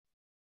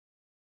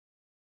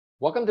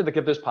Welcome to the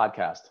Gifters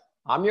Podcast.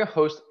 I'm your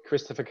host,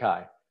 Christopher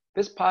Kai.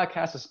 This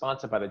podcast is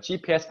sponsored by the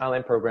GPS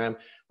Online Program,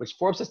 which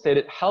Forbes has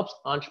stated helps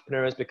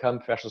entrepreneurs become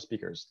professional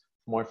speakers.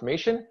 For more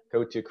information,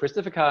 go to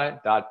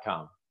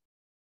christopherkai.com.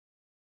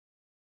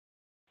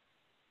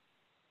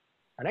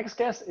 Our next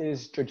guest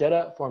is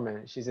Georgetta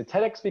Foreman. She's a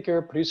TEDx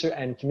speaker, producer,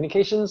 and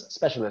communications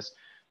specialist.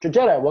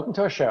 Georgetta, welcome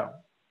to our show.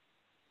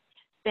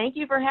 Thank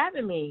you for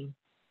having me.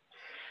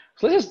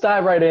 So let's just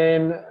dive right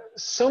in.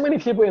 So many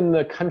people in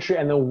the country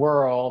and the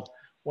world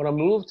want to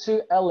move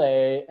to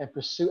LA and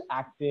pursue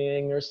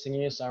acting or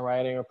singing or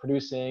songwriting or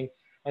producing.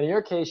 And in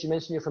your case, you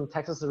mentioned you're from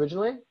Texas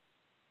originally?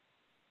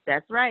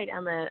 That's right.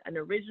 I'm an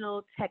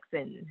original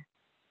Texan.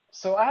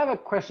 So I have a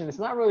question. It's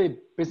not really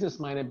business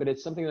minded, but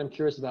it's something that I'm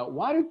curious about.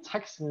 Why do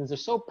Texans are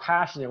so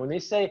passionate when they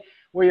say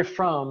where you're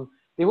from?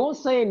 They won't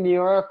say New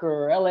York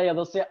or LA, or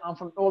they'll say I'm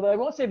from, or they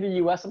won't say the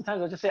US.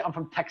 Sometimes they'll just say I'm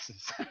from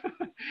Texas.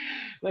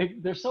 Like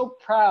they're so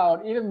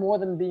proud, even more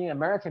than being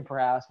American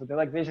perhaps, but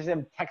they just say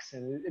I'm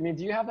Texan. I mean,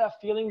 do you have that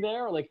feeling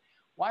there? Or like,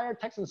 why are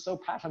Texans so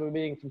passionate about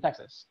being from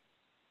Texas?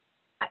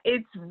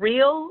 It's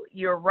real.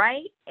 You're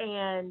right.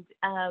 And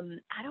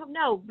I don't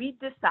know. We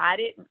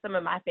decided, some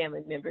of my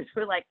family members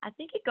were like, I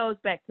think it goes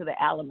back to the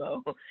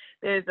Alamo.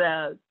 There's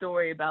a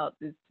story about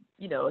this,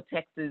 a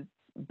Texas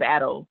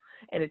battle.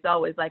 And it's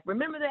always like,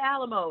 remember the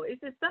Alamo.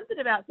 It's just something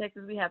about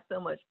Texas. We have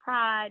so much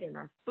pride in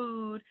our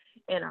food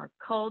and our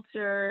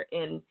culture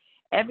and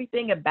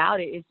everything about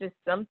it. It's just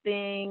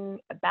something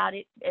about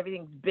it.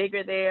 Everything's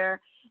bigger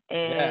there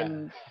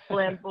and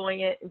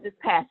flamboyant and just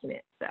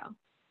passionate. So.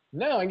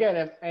 No, again,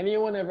 if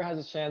anyone ever has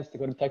a chance to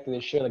go to Texas, they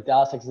should. Like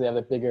Dallas, Texas, they have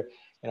the bigger,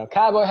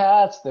 cowboy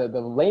hats. The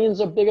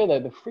lanes are bigger.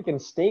 The freaking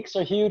steaks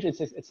are huge.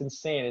 It's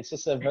insane. It's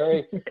just a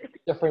very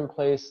different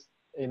place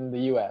in the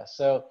U.S.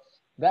 So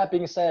that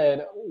being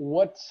said,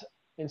 what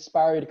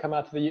inspired you to come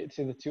out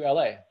to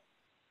LA?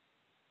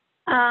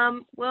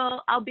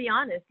 Well, I'll be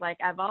honest. Like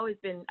I've always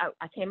been.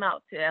 I came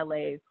out to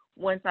LA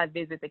once I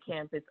visited the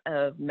campus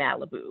of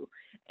Malibu.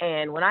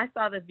 And when I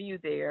saw the view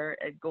there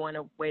going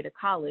away to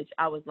college,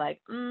 I was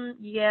like,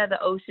 yeah,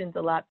 the ocean's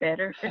a lot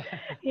better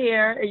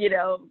here,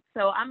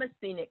 So I'm a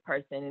scenic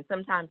person. And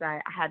sometimes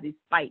I have these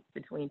fights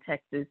between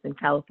Texas and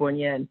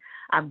California, and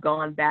I've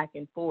gone back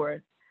and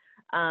forth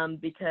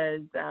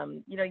because,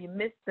 you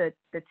miss the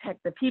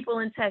people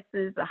in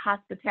Texas, the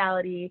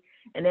hospitality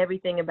and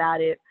everything about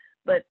it.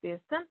 But there's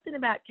something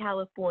about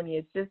California.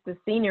 It's just the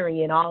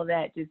scenery and all of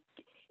that.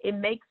 It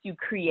makes you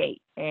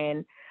create.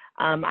 And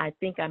I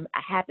think I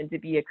happen to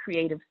be a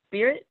creative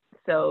spirit,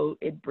 so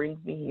it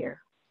brings me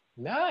here.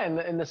 No,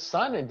 and the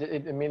sun,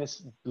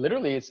 it's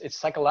literally, it's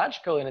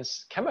psychological and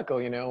it's chemical,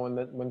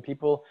 when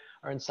people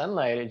are in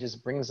sunlight, it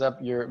just brings up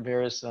your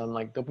various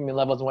like dopamine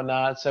levels and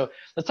whatnot. So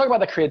let's talk about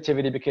the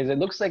creativity, because it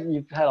looks like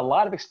you've had a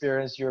lot of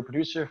experience. You're a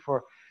producer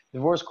for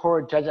Divorce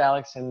Court, Judge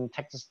Alex, and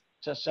Texas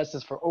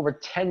Justice for over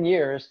 10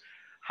 years.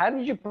 How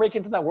did you break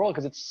into that world?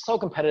 Because it's so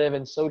competitive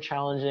and so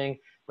challenging,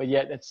 but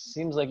yet it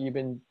seems like you've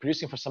been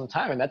producing for some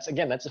time. And that's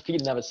a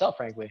feat in of itself,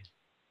 frankly.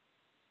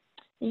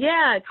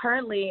 Yeah,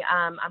 currently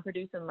I'm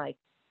producing like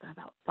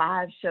about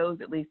 5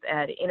 shows at least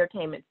at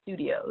Entertainment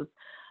Studios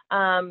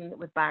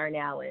with Byron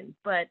Allen.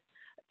 But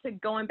to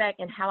going back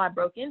and how I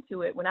broke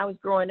into it, when I was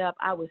growing up,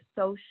 I was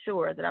so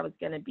sure that I was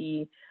going to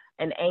be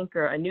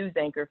a news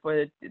anchor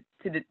for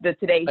the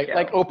Today Show.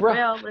 Like Oprah?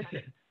 Well,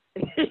 listen,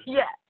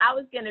 yeah, I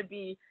was going to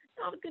be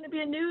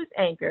a news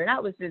anchor. And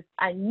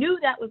I knew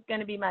that was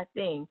going to be my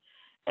thing.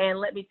 And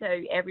let me tell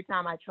you, every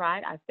time I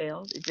tried, I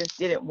failed. It just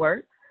didn't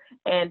work.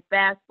 And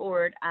fast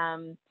forward,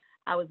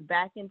 I was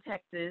back in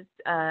Texas.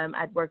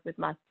 I'd worked with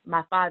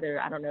my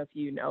father. I don't know if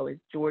you know, is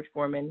George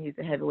Foreman. He's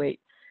a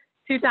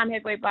 2-time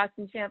heavyweight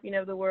boxing champion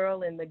of the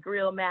world and the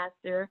grill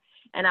master.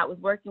 And I was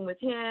working with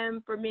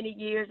him for many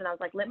years. And I was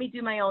like, let me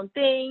do my own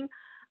thing.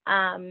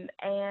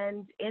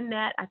 And in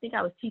that, I think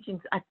I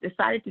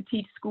decided to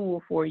teach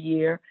school for a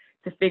year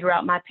to figure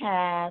out my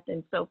path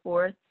and so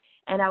forth.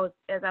 And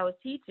as I was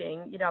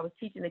teaching, I was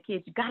teaching the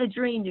kids, you got to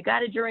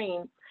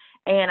dream.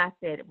 And I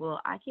said, well,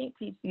 I can't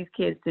teach these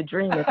kids to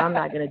dream if I'm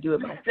not going to do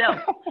it myself.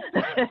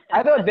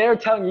 I thought they were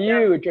telling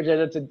you,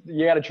 Georgetta,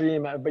 you got to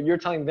dream, but you're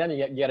telling them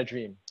you got to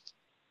dream.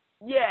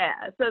 Yeah.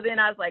 So then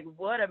I was like,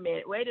 wait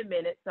a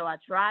minute. So I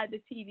tried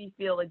the TV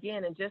field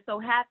again, and just so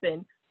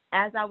happened,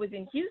 as I was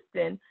in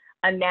Houston,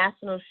 a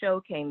national show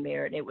came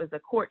there, and it was a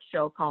court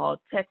show called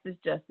Texas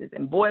Justice.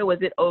 And boy, was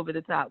it over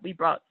the top. We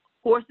brought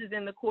horses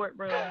in the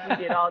courtroom. We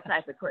did all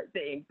types of court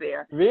things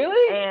there.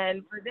 Really?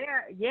 And for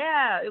there,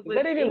 yeah. It was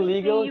Is that even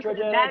legal,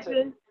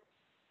 Georgetta?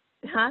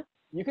 Huh?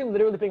 You can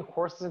literally bring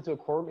horses into a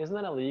courtroom. Isn't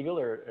that illegal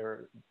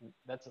or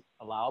that's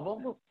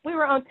allowable? We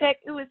were on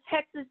it was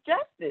Texas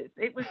Justice.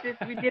 It was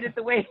just, we did it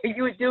the way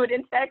you would do it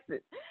in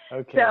Texas.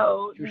 Okay.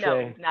 So, Touché. no,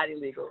 it's not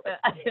illegal.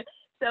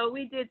 So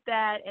we did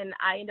that, and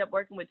I ended up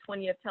working with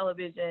 20th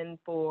Television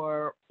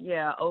for,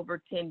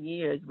 over 10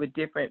 years with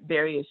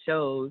various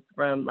shows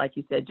from, like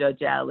you said,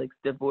 Judge Alex,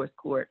 Divorce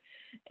Court,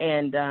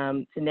 and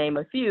to name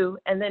a few.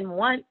 And then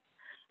once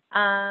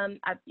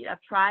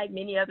I've tried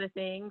many other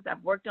things.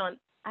 I've worked on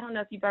I don't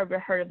know if you've ever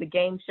heard of the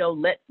game show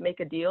Let's Make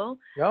a Deal.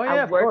 Oh I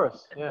yeah, of worked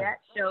course. Yeah. that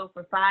show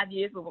for 5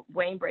 years with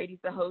Wayne Brady's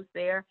the host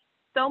there.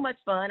 So much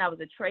fun. I was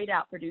a trade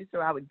out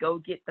producer. I would go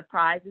get the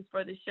prizes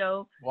for the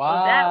show. So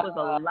that was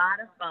a Wow.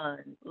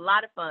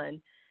 lot of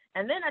fun.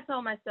 And then I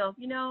told myself,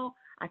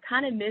 I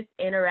kind of miss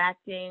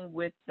interacting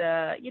with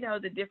the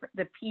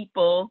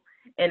people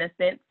in a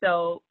sense.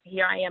 So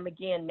here I am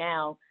again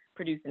now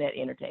producing at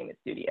Entertainment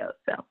Studios.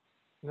 So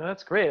No,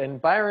 that's great.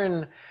 And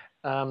Byron,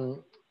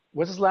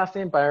 what's his last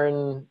name?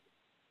 Byron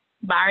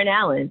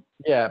Allen.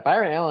 Yeah,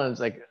 Byron Allen's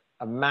like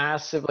a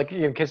massive, like,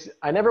 because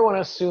I never want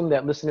to assume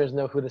that listeners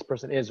know who this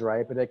person is,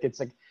 right? But like, it's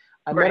like,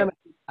 I met him Right.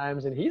 a few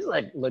times and he's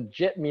like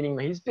legit, meaning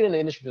he's been in the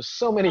industry for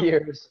so many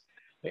years.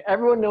 Like,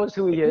 everyone knows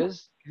who he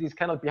is because he's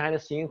kind of behind the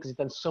scenes because he's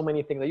done so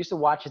many things. I used to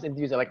watch his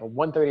interviews at like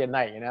 1:30 at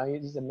night,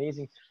 He's an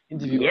amazing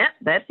interviewer. Yep,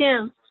 that's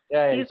him.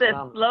 Yeah, He's he's a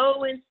phenomenal.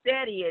 slow and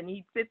steady, and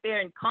he sit there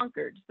in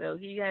Concord. So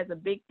he has a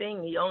big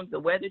thing. He owns the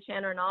Weather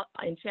Channel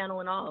and channel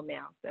and all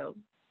now. So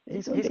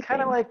He's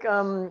kind of like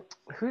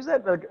who's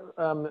that like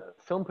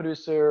film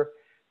producer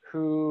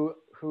who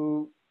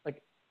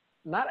like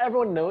not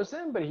everyone knows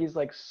him, but he's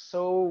like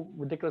so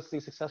ridiculously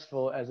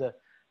successful as a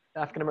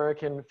African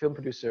American film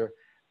producer.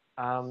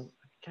 I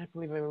can't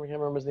believe I can't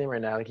remember his name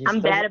right now. Like I'm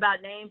bad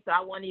about names, so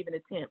I won't even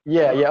attempt.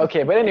 Yeah, yeah,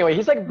 okay, but anyway,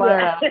 he's like Byron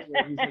Yeah.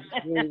 Allen. He's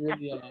like really,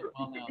 really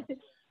well known.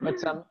 But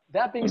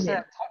that being said, Yeah.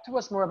 talk to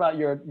us more about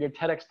your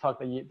TEDx talk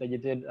that you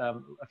did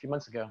a few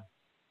months ago.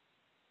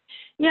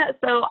 Yeah,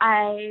 so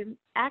I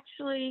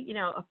actually,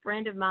 a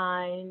friend of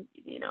mine,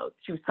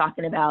 she was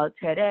talking about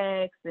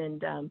TEDx,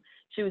 and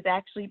she was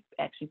actually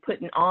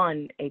putting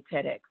on a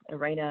TEDx.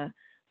 Arena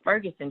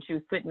Ferguson, she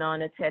was putting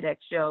on a TEDx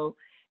show,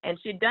 and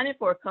she'd done it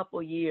for a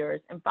couple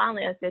years. And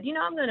finally, I said,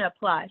 I'm going to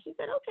apply. She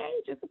said, okay,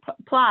 just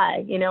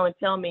apply, and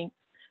tell me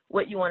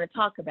what you want to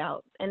talk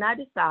about. And I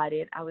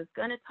decided I was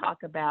going to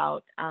talk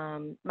about.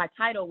 My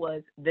title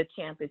was "The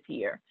Champ Is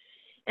Here,"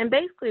 and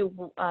basically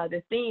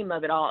the theme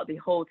of it all, the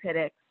whole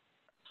TEDx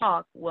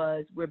talk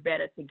was we're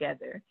better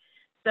together.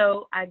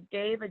 So I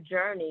gave a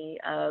journey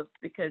of,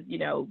 because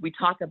we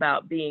talk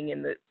about being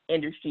in the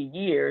industry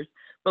years,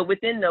 but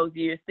within those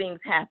years things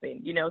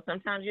happen.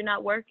 Sometimes you're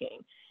not working,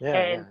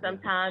 and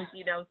sometimes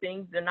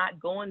things are not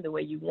going the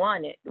way you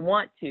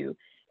want to.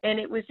 And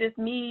it was just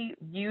me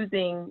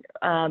using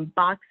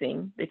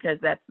boxing, because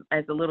that's,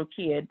 as a little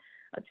kid,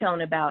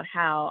 telling about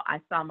how I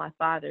saw my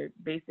father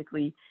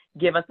basically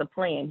give us a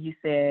plan. He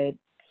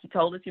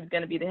told us he was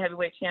going to be the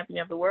heavyweight champion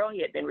of the world.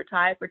 He had been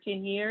retired for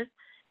 10 years.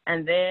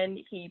 And then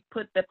he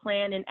put the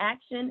plan in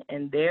action,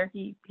 and there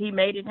he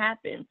made it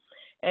happen.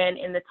 And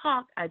in the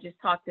talk, I just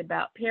talked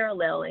about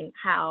paralleling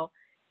how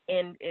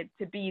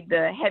to be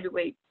the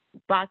heavyweight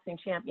boxing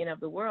champion of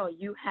the world,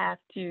 you have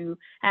to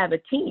have a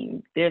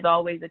team. There's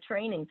always a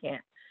training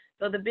camp.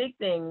 So the big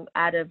thing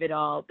out of it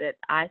all that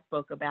I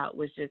spoke about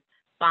was just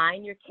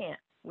find your camp.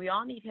 We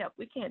all need help.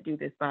 We can't do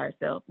this by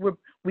ourselves.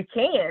 We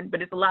can,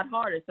 but it's a lot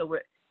harder. So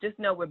just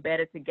know we're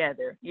better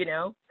together,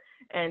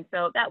 And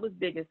so that was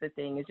biggest the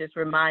thing, is just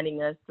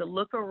reminding us to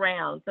look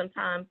around.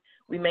 Sometimes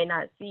we may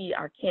not see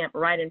our camp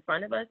right in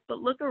front of us, but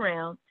look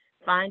around,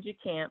 find your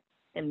camp,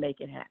 and make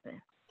it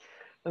happen.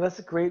 And that's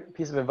a great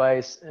piece of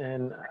advice.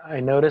 And I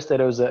noticed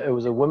that it was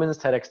a women's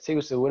TEDx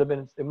too. So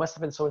it must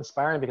have been so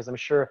inspiring, because I'm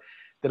sure,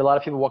 did a lot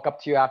of people walk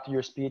up to you after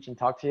your speech and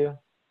talk to you?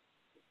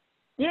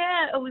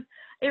 Yeah,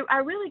 I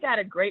really got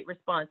a great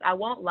response. I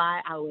won't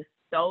lie, I was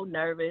so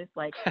nervous.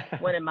 Like,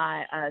 one of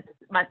my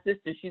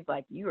sisters, she's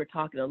like, you were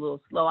talking a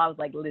little slow. I was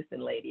like,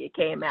 listen, lady, it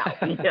came out,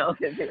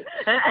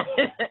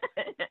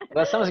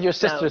 That sounds like your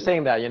sister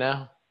saying that,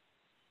 Yeah.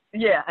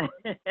 Yeah.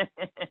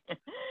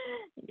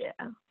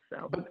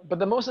 So. But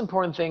the most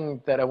important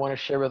thing that I want to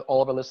share with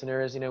all of our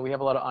listeners, we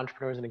have a lot of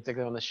entrepreneurs and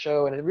executives on the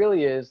show, and it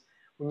really is,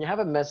 when you have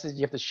a message,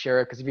 you have to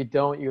share it, because if you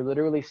don't, you're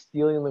literally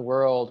stealing the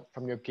world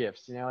from your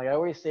gifts. Like I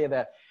always say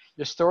that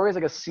your story is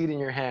like a seed in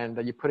your hand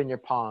that you put in your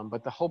palm,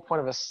 but the whole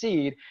point of a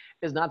seed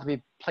is not to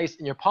be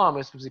placed in your palm.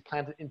 It's supposed to be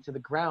planted into the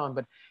ground,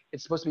 but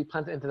it's supposed to be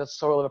planted into the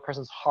soil of a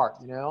person's heart,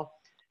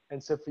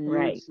 And so for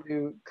you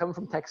to come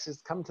from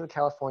Texas, come to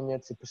California,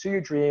 to pursue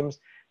your dreams,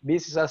 be a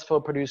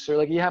successful producer,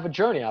 like, you have a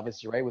journey,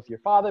 obviously, right? With your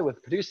father,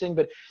 with producing,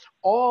 but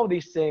all of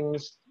these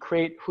things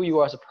create who you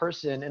are as a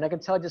person. And I can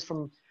tell just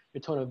from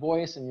your tone of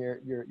voice and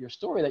your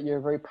story that you're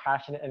a very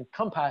passionate and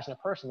compassionate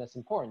person. That's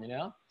important,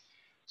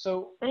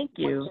 So thank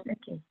you.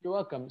 You're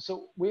welcome.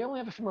 So we only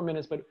have a few more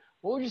minutes, but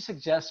what would you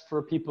suggest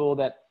for people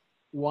that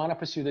want to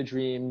pursue their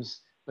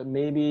dreams, but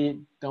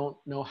maybe don't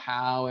know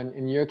how? And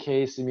in your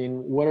case,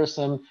 what are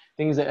some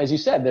things that, as you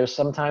said, there's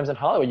sometimes in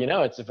Hollywood,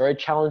 it's a very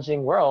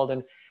challenging world.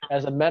 And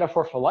as a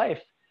metaphor for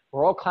life,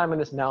 we're all climbing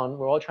this mountain.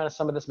 We're all trying to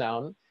summit this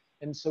mountain.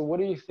 And so what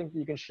do you think that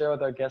you can share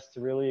with our guests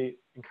to really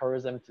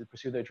encourage them to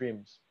pursue their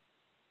dreams?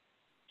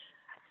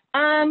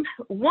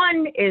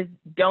 One is,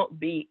 don't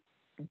be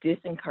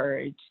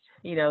disencouraged,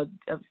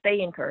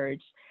 stay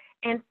encouraged.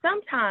 And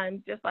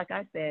sometimes, just like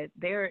I said,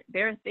 there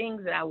are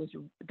things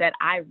that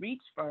I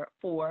reached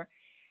for,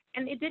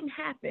 and it didn't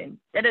happen.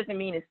 That doesn't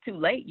mean it's too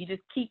late. You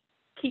just keep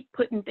keep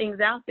putting things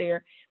out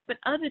there, but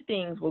other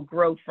things will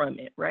grow from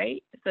it,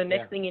 right? So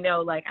next thing you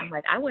know, like, I'm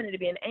like, I wanted to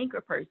be an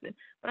anchor person,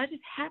 but I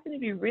just happen to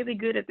be really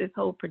good at this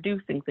whole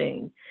producing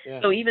thing.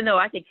 Yeah. So even though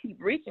I could keep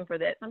reaching for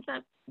that,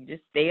 sometimes you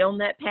just stay on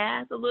that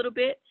path a little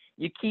bit.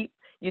 You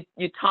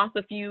toss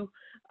a few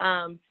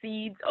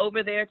seeds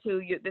over there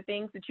to the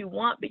things that you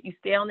want, but you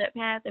stay on that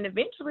path, and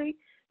eventually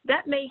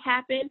that may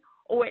happen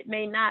or it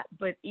may not,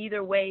 but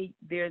either way,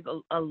 there's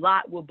a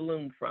lot will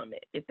bloom from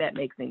it, if that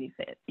makes any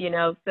sense, you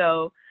know?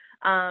 So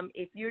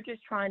if you're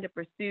just trying to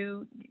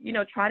pursue, you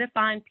know, try to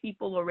find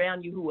people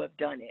around you who have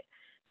done it.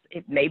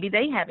 If maybe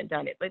they haven't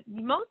done it, but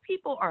most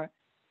people are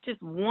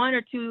just one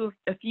or two,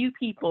 a few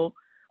people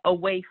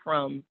away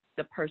from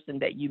the person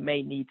that you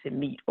may need to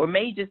meet or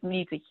may just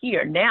need to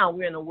hear. Now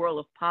we're in the world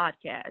of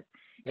podcasts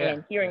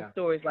and hearing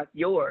stories like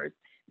yours,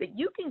 that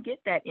you can get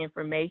that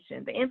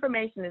information. The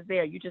information is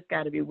there. You just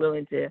got to be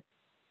willing to,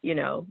 you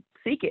know,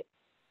 seek it.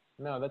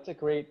 No, that's a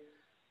great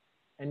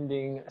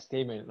ending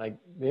statement. Like,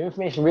 the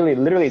information really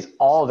literally is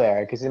all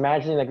there. Because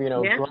imagine, like, you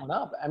know, growing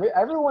up,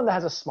 everyone that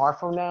has a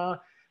smartphone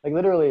now, like,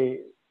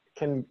 literally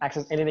can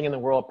access anything in the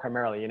world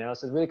primarily, you know?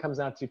 So it really comes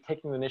down to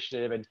taking the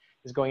initiative and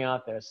just going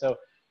out there. So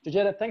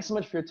Georgetta, thanks so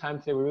much for your time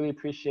today. We really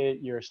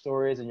appreciate your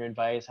stories and your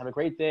advice. Have a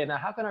great day. Now,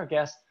 how can our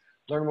guests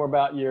learn more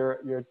about your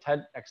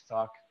TEDx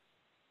talk?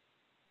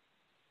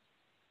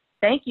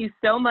 Thank you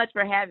so much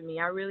for having me.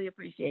 I really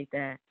appreciate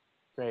that.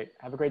 Great.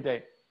 Have a great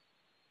day.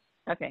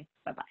 Okay.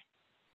 Bye-bye.